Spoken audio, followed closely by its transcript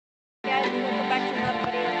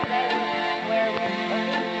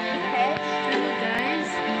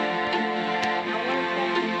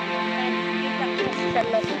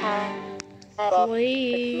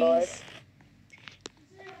Please.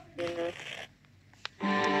 Yeah.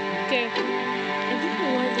 Okay. I don't know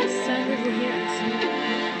why this sign over here is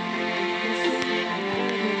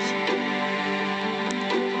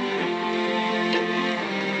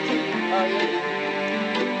Oh, yeah.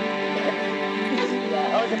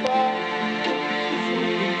 Yeah. Oh, the ball.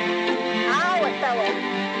 Ow, it fell off.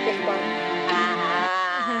 This one.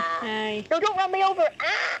 Ah. Hi. No, don't run me over.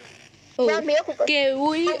 Ah. Oh. Run me over. Okay,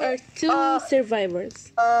 we are two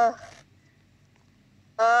survivors. Oh,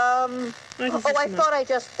 I thought I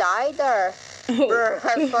just died there. Oh.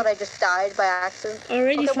 I thought I just died by accident.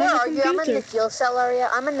 Already Okay, found where a are you? I'm in computer. the jail cell area.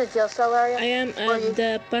 I am at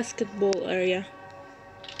the basketball area.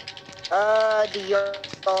 That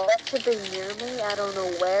should be near me. I don't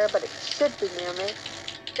know where, but it should be near me.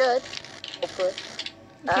 Should, hopefully.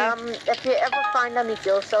 Okay. If you ever find any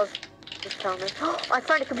jail cells, just tell me. I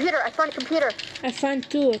found a computer. I found a computer. I found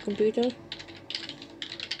a computer.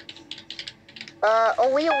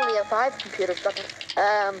 We only have 5 computers, but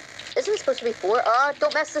isn't it supposed to be 4?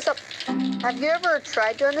 Don't mess this up. Have you ever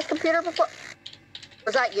tried doing this computer before?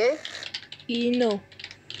 Was that you? No.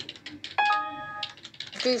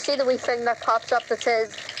 Do you see the wee thing that pops up that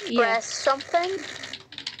says press something?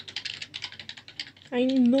 I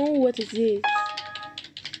know what it is.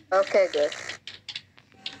 Okay, good.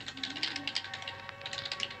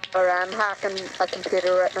 Alright, I'm hacking a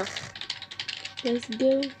computer right now. Let's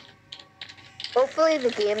go. Hopefully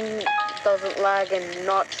the game doesn't lag and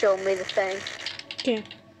not show me the thing. Okay.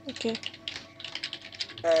 Okay.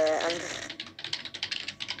 I'm just...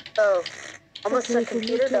 Oh, almost a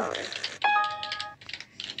computer down.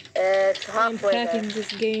 It's halfway I'm hacking there.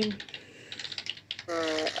 this game.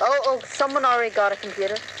 Someone already got a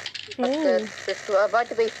computer. That's good. There's about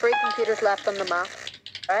to be 3 computers left on the map.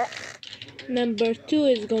 Alright? Number 2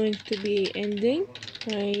 is going to be ending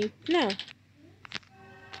right now.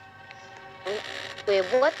 Wait,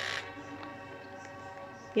 what?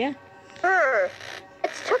 Yeah.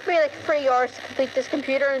 It took me like 3 hours to complete this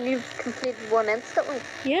computer and you've completed one instantly.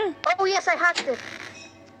 Yeah. Oh yes, I hacked it.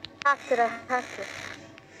 I hacked it.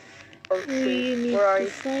 Oh shoot, where are you?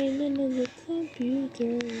 Find another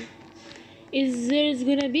computer. There's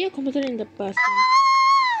gonna be a computer in the past?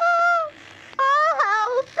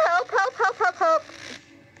 Oh, help.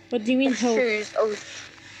 What do you mean help?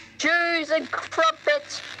 Shoes and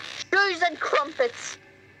crumpets.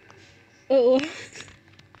 Oh.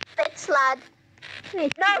 Bitch lad.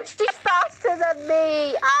 No, she's faster than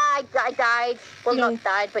me. I died. Well, not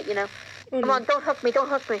died, but you know. Come on, don't hook me. She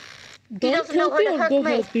doesn't know how to hook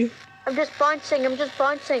me. Help you. I'm just bouncing.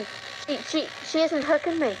 She isn't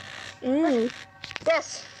hooking me. Oh.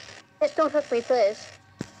 Yes, don't hook me, please.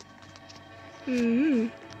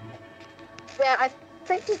 Yeah, I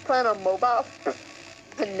think she's playing on mobile.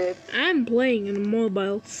 Noob. I'm playing on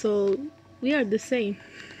mobile, so we are the same.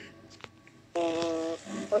 Well,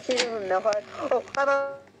 she doesn't know how. Oh,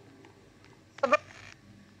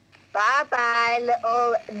 bye,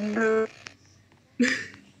 little noob.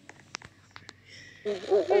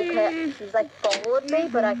 Okay, she's like followed me,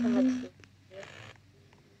 but I can like see.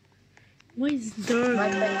 Why is dark? My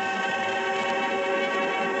thing.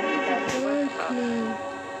 Dark now.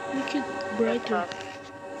 Make it brighter.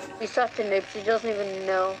 She's such a noob. She doesn't even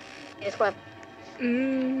know. She just went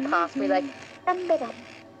past me like.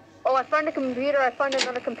 Oh, I found a computer. I found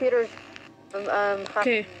another computer.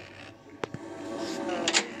 Okay.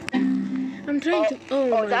 I'm trying to. Oh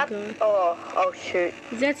my god. Oh shoot.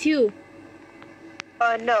 Is that you?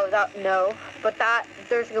 No. But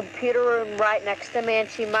there's a computer room right next to me, and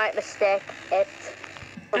she might mistake it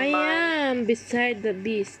for mine. I am beside the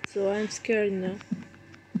beast, so I'm scared now.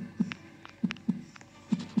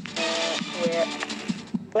 Yeah.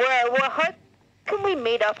 Where? How can we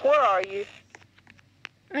meet up? Where are you?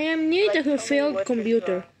 I am near the failed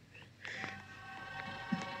computer.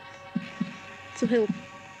 So help.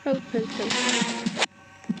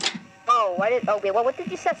 Oh, what did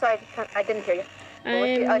you say? Sorry, I didn't hear you. I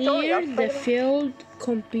am near the failed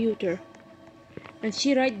computer. And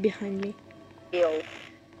she right behind me. Failed.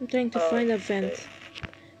 I'm trying to find a vent.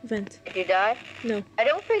 Vent. Did you die? No. I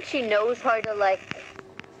don't think she knows how to like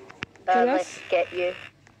get you.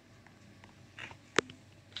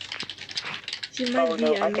 She might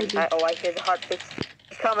be a maybe. I hear the heartbeats.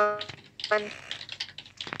 She's coming.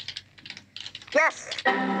 Yes!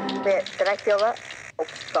 Wait, did I feel that? Oh,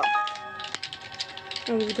 fuck. I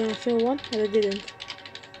was gonna feel one, but I didn't.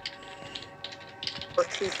 Oh,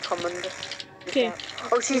 she's coming. Okay.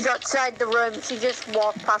 Oh, she's outside the room. She just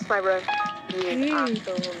walked past my room. You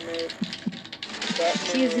actual noob.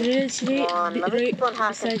 She's literally Let me keep on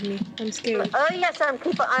hacking. beside me. I'm scared. Oh yes, I'm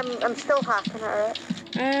still hacking her.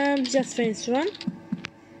 Just finish one.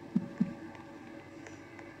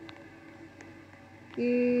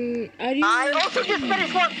 Are you? I also just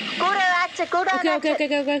finished one. Go to the exit. Go to the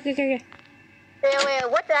exit. Okay. Wait.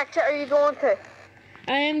 What exit are you going to?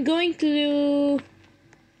 I am going to.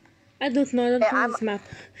 I don't know. I don't know this map.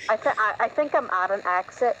 I think I'm at an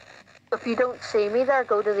exit. If you don't see me there,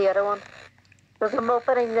 go to the other one. Because I'm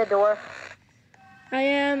opening the door. I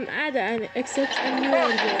am at an exit and you are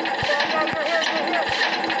there. Yeah, you're here.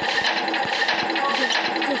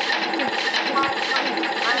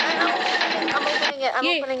 I'm opening it. I'm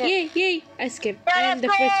opening it. Yay! I skipped. Yeah, I am the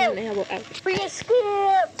let's first go. one. I will out. We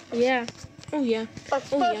escaped. Yeah. Oh yeah. Let's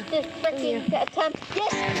freaking attempt.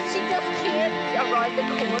 Yes, she just came around the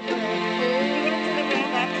corner. You get into the main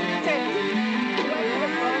exit. You went to the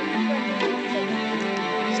front. You went to the exit.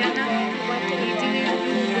 Jana, You went to the you front. didn't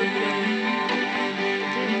do a good job.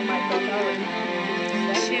 Oh my god, that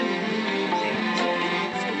was Shame.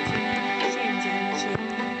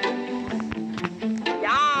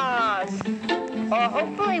 yes!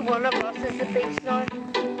 Hopefully one of us is the beast now.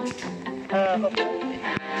 Hopefully.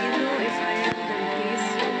 You know, if I am the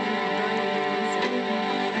beast,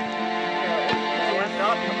 No, I'm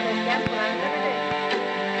not, because guess what I'm gonna do?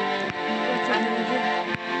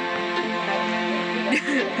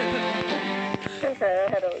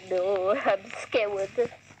 I don't know. I'm scared with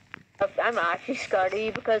this. I'm actually scared of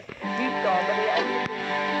you because you dominate.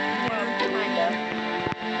 Kind of.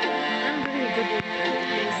 I'm really good with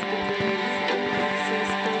this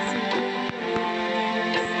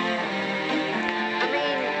I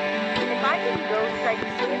mean, if I didn't go try to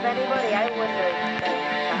save anybody, I wouldn't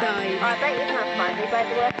have died. I bet you can't find me, by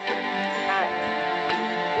the way.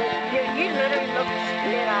 You literally looked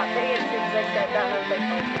straight at me as soon as I said that, and I was like,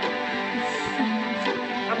 oh.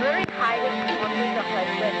 I'm literally hiding under the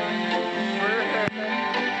house right now.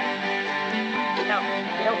 No,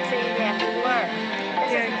 you don't see me anywhere.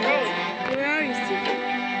 This is me. Where are you, Steven?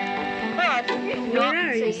 But you Where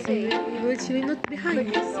are you, see me. Steven? Literally not behind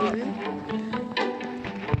me, Steven.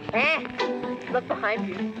 Look behind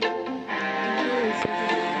you.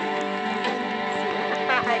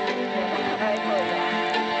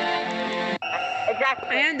 Exactly.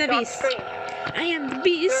 I am the beast. I am the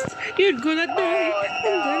beast. You're gonna die.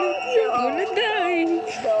 You're gonna die.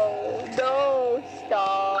 No,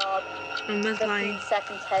 stop. I'm not lying. 15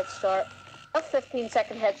 seconds head start. A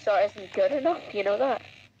 15-second head start isn't good enough, you know that?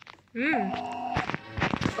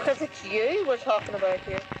 Because it's you we're talking about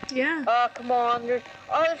here. Yeah. Oh, come on. There's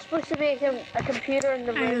supposed to be a computer in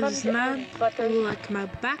the room. I smell like my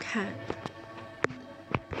backhand.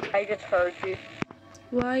 I just heard you.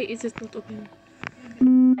 Why is it not open? I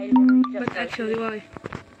literally just But heard actually, you. why?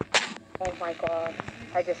 Oh my god.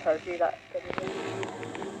 I just heard you that.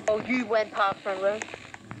 Oh, you went past my room.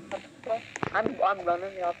 I'm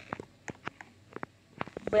running the opposite.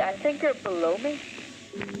 Wait, I think you're below me.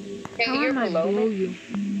 How you're am I below below me. you?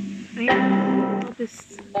 I am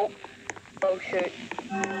opposite. Oh shoot.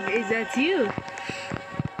 Is that you?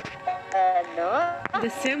 No. The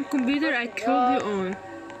same computer I killed you on.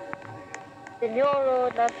 Signoro,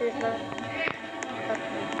 that is not.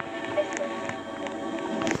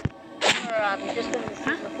 I'm just gonna see.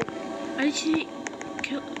 Huh? I actually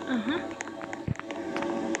kill.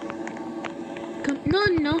 Come.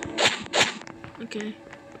 No. Okay.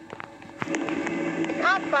 I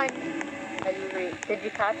can't find. Did you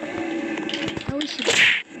catch me? How is she?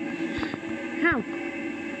 How?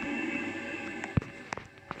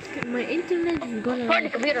 Okay, my internet is gonna. Find the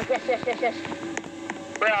computer. Yes.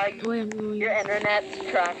 Where are you? Where am I going? Your internet's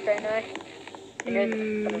trash right now. And you're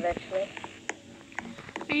gonna eventually.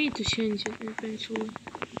 I need to change it eventually.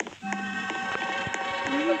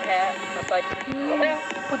 Okay, I'm like,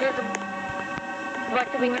 oh, there's a. What,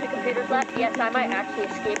 do we get the computers left? Yes, I might actually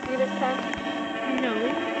escape you this time. No,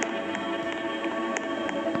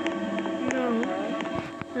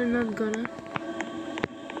 I'm not gonna.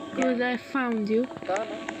 Because I found you.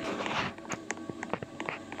 Gonna.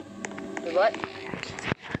 What?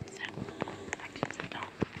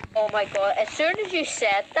 Oh my god, as soon as you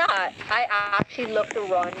said that, I actually looked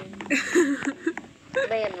around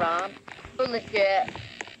me and Ram. So legit.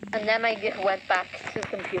 And then I just went back to the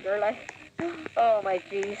computer like, oh my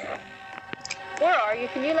jeez. Where are you?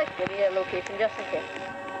 Can you like give me a location just in case?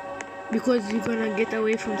 Because you're gonna get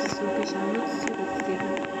away from this location. I'm not stupid,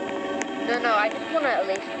 Steven. No, I just wanna at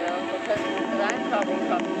least know because I'm probably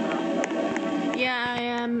not. Yeah, I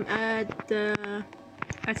am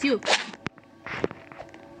at you.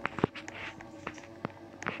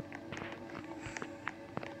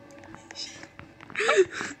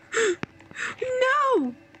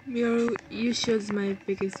 you shows my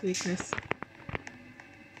biggest weakness.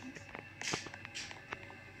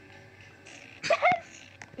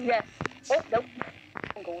 Yes. Oh, nope.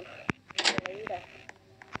 I'm going.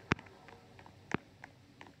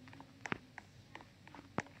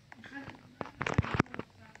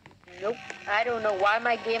 Nope. I don't know why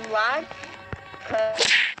my game lagged.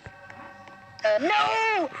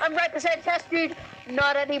 No! I'm right beside test dude.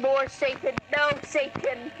 Not anymore, Satan. No,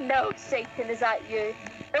 Satan. No, Satan. Is that you?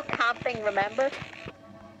 No camping, remember?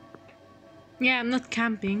 Yeah, I'm not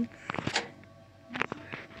camping.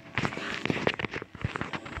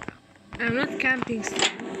 I'm not camping.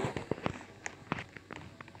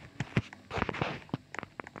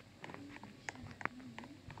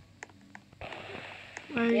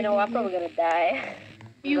 You know, I'm probably gonna die.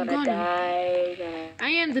 You're gonna die. I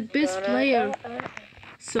am the best player. Die.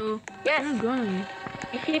 So, Yes. I'm gonna.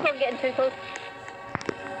 You keep on getting too close.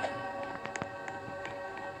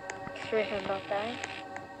 Sure I'm not dying.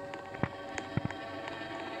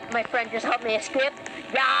 My friend just helped me escape.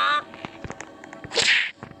 Yeah!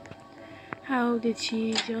 How did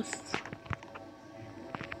she just...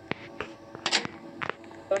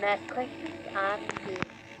 Don't ask questions. I'm good.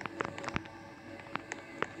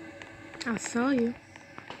 I saw you.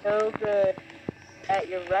 So good.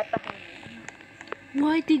 You're right behind me.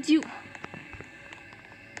 Why did you...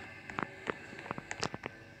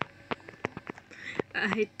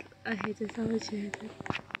 I hate this. How much you hate it.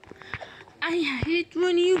 I hate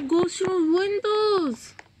when you go through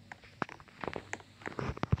windows.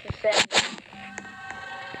 Just saying.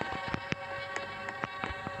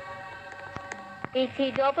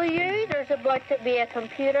 ETW, there's about to be a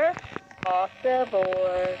computer off the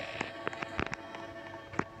board.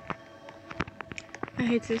 I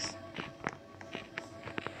hate this.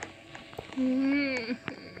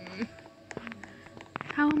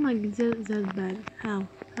 How am I that bad? How?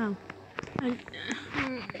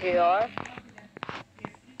 You are?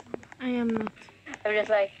 I am not. I'm just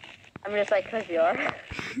like, cause you are.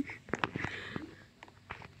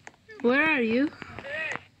 Where are you?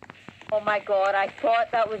 Oh my god, I thought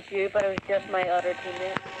that was you, but it was just my other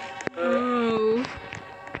teammate. Oh.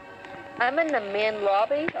 I'm in the main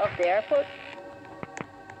lobby of the airport.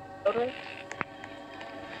 Totally.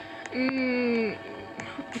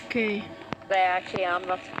 Okay. But I actually am,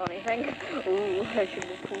 that's the funny thing. Ooh, I should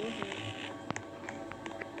be cool.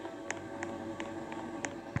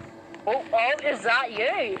 Oh, is that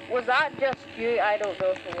you? Was that just you? I don't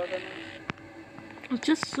know if it was or not. I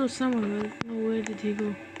just saw someone. I don't know where did he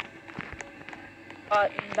go.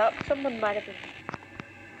 That someone might have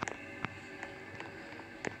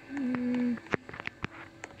been.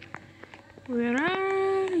 Where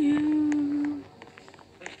are you?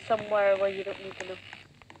 Somewhere where you don't need to know.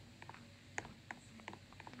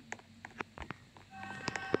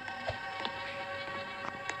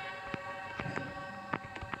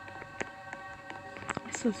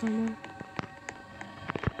 I saw someone.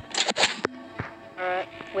 Alright,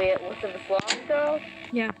 wait, was it the blonde girl?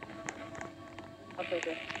 Yeah. Okay,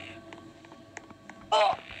 good.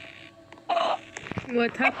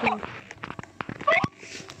 What happened?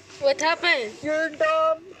 What happened? You're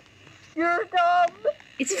dumb! You're dumb!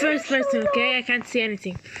 It's first person, okay? I can't see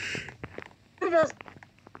anything. You're just...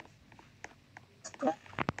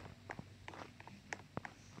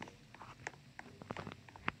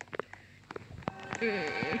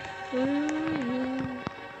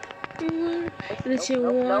 Let's see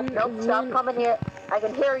Nope, stop coming here. I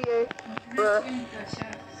can hear you.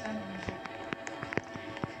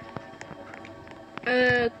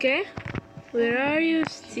 Okay. Where are you,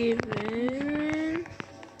 Steven?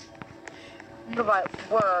 Right,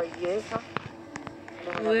 where are you? Huh?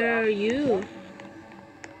 Where are you?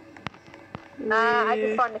 I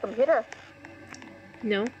just found the computer.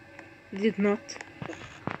 No, you did not.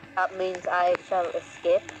 That means I shall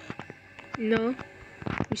escape. No,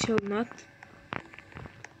 you shall not.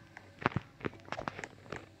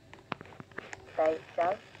 I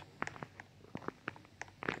shall.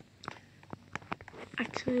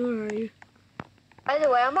 Actually, where are you? By the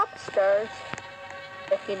way, I'm upstairs.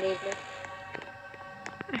 If you need me.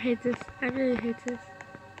 I hate this. I really hate this.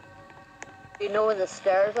 Do you know where the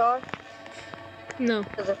stairs are? No.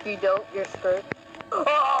 Because if you don't, you're screwed.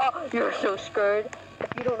 Oh, you're so screwed.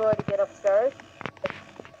 If you don't know how to get upstairs,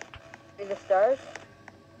 in the stairs.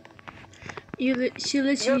 She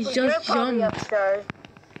literally You're just probably jumped. upstairs.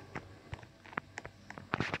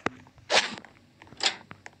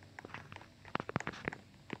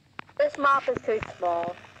 This map is too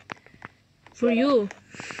small. For you.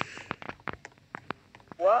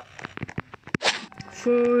 What?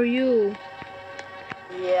 For you.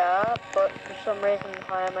 Yeah, but for some reason,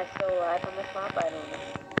 why am I still alive on this map? I don't know.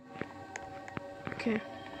 Okay.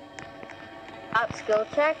 At skill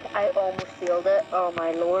check, I almost failed it. Oh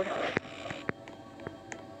my lord.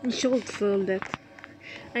 You should feel that.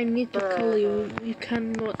 I need to kill you. You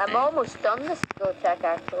cannot. I'm almost done the skill check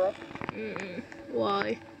actually.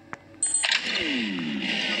 Why?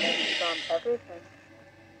 I've done everything.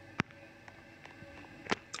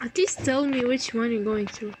 At least tell me which one you're going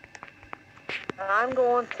through. I'm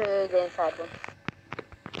going to the inside one.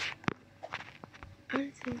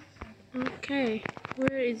 Okay.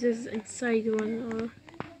 Where is this inside one?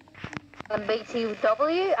 And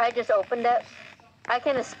BTW, I just opened it. I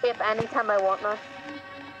can escape anytime I want now.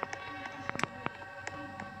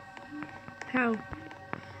 How?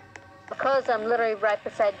 Because I'm literally right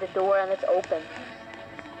beside the door and it's open.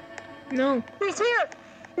 No. He's here!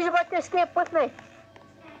 He's about to escape with me.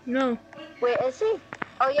 No. Wait, is he?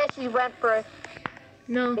 Oh yes, he went for it.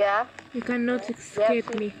 No. Yeah? You cannot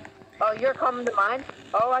escape me. Oh, you're coming to mine?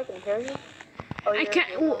 Oh, I can hear you. Oh, I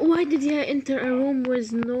can't. Why did you enter a room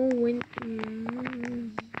with no wind?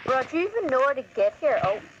 Bro, do you even know where to get here?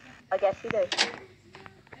 Oh, I guess you do.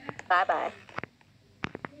 Bye-bye.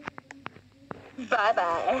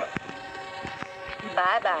 Bye-bye.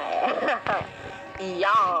 Bye-bye.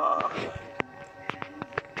 Yeah.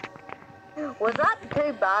 Was that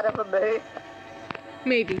too bad of a move?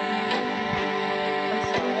 Maybe. I'm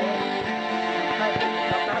sorry.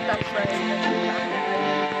 I'm not that brave.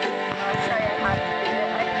 I'm sorry I had to do it.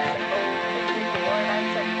 I just opened the door and I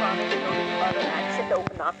said, promise to go to the other exit to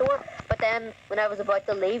open that door. But then when I was about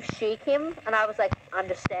to leave, she came and I was like, I'm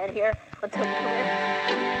just staying here until you come in.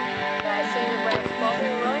 And I see you when it's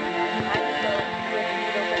walking around you. I just go, wait for you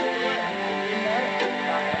to open the door and you there.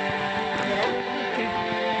 Got it. You know? Okay.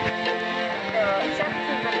 So,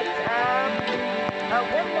 17 minutes.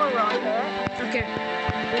 One more round there. Okay.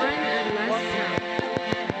 One and last round.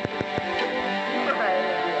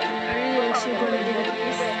 I really wish you were gonna do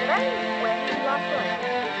this. Did I win the last round?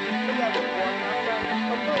 But yeah, we won last round.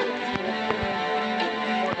 Hopefully we just win.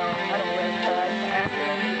 Or no, I don't win, but I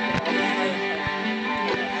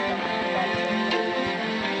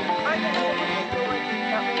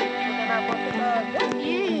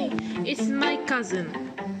Yay! It's my cousin.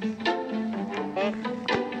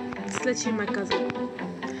 It's literally my cousin.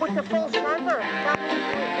 With the full server. That means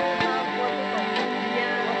we will have more people.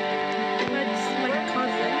 Yeah. But it's my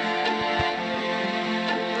cousin.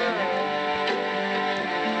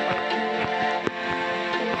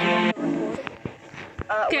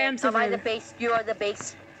 Okay, wait, I'm am I survivor. the base? You are the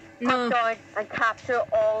base. No. Come down and capture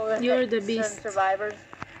all the You're the victims and beast. survivors.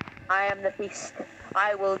 I am the beast.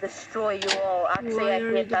 I will destroy you all. Actually, Why I are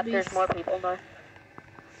you hate the that there's beast? more people now.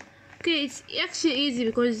 Okay, it's actually easy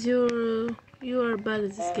because you are bad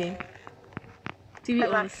at this game. To be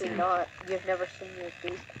I'm honest. actually not. You've never seen me as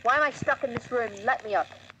beast. Why am I stuck in this room? Let me up.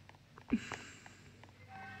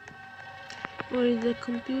 Or the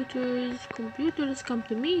computers? Computers come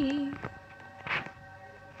to me.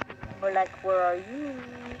 We're like, where are you?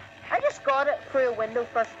 I just got it through a window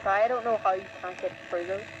first try. I don't know how you can't get through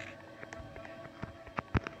those.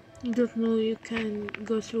 You don't know you can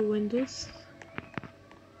go through windows?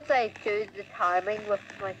 I do the timing with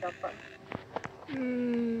my jumper.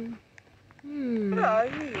 Where are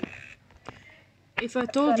you? If I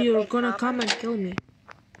told you you're gonna come and kill me.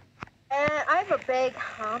 I have a big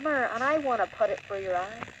hammer and I want to put it through your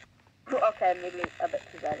eye. Okay, maybe a bit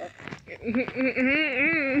too bad.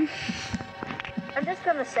 I'm just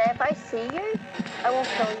gonna say, if I see you, I won't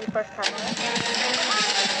kill you first time.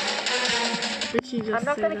 But you just I'm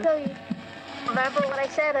not gonna kill you. Remember what I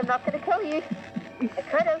said, I'm not gonna kill you. I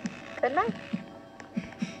could have, couldn't I?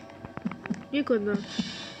 You could not.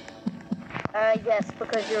 Yes,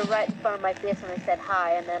 because you're right in front of my face when I said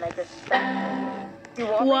hi, and then I just said, you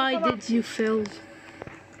want Why me to come did you fail?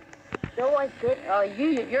 No, I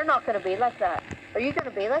didn't. You're not gonna be like that. Are you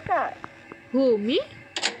gonna be like that? Who, me?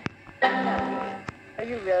 Are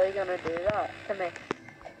you really gonna do that to me?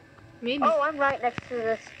 Maybe. Oh, I'm right next to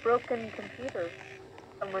this broken computer.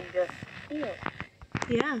 Someone just here.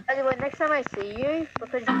 Yeah. Anyway, next time I see you,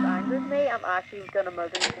 because you've angered me, I'm actually gonna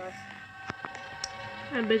murder you guys.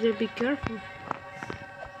 I better be careful.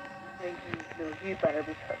 No, you better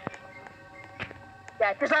be careful.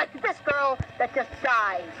 Yeah, just like this girl that just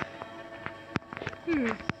died.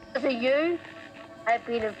 Because of you, I've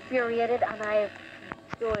been infuriated and I've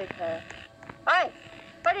destroyed her. Hey,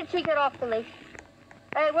 where did she get off the leash?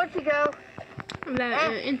 Hey, where'd she go?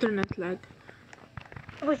 Internet lag.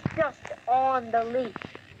 It was just on the leash.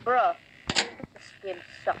 Bruh, this game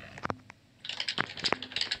sucks.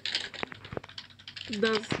 It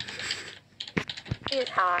does. Use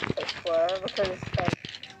hacks, I swear, because like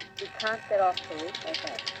you can't get off the roof like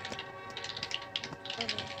that.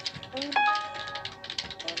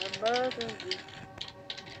 Gonna murder you.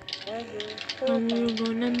 And you're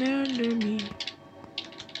gonna murder me.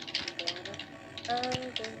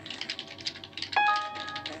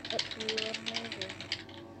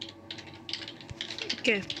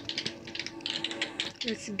 Okay.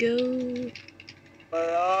 Let's go.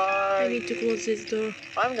 Where are I need to close this door.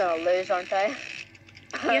 I'm gonna lose, aren't I?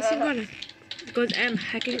 Yes, you're gonna. Because I'm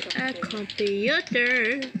hacking a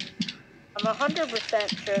computer. I'm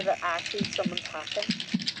 100% sure that actually someone's hacking.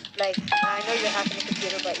 Like, I know you're hacking a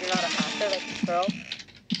computer, but you're not a hacker, like this girl.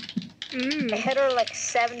 I hit her like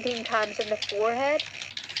 17 times in the forehead.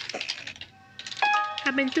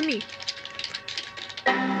 Happened to me.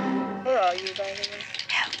 Where are you, by the way?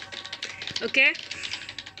 Okay.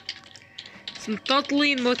 It's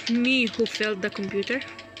totally not me who failed the computer.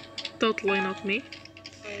 Totally not me.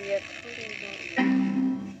 Oh, yeah,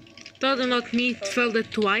 Totally not me. It failed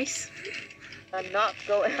it twice. I'm not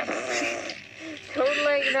going.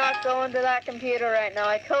 Totally not going to that computer right now.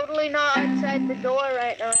 I'm totally not outside the door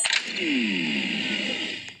right now.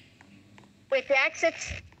 Wait, the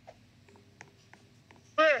exits.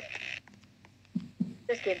 Where?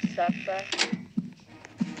 This game sucks, bro.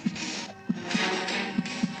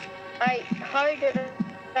 How did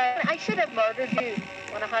I should have murdered you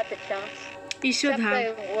when I had the chance. You should Except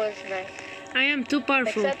have. I was nice. I am too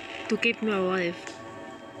powerful to keep me alive.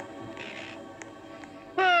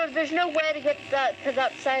 Oh, there's no way to get to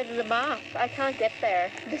that side of the map. I can't get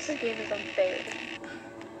there. This game is unfair.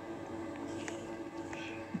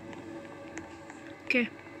 Okay.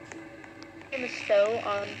 This game is so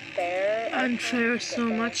unfair. Unfair, so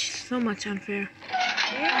much unfair.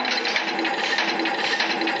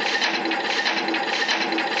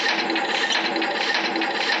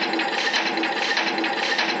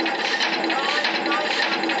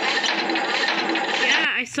 Yeah,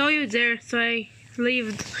 I saw you there, so I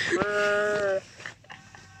lived.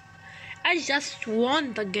 I just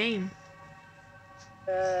won the game.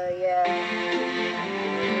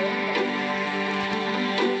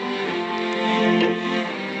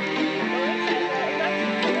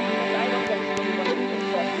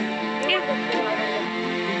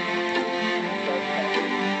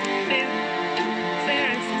 Fair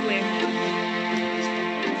and square.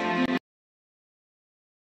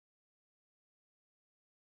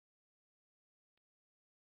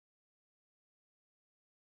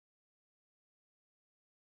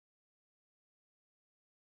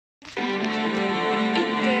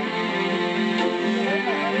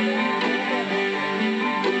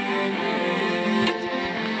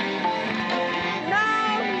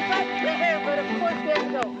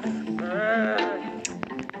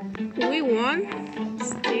 We won.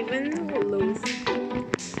 Steven lose.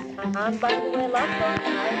 And by the way, last one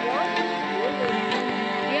I won.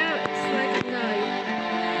 Yeah, it's like a tie.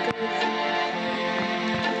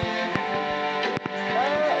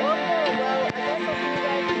 Okay, well, I guess I'll see you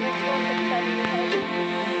guys next one.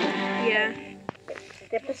 Yeah.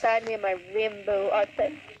 Get beside me in my rainbow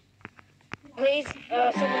outfit. Please,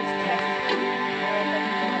 someone's texting me.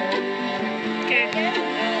 Okay.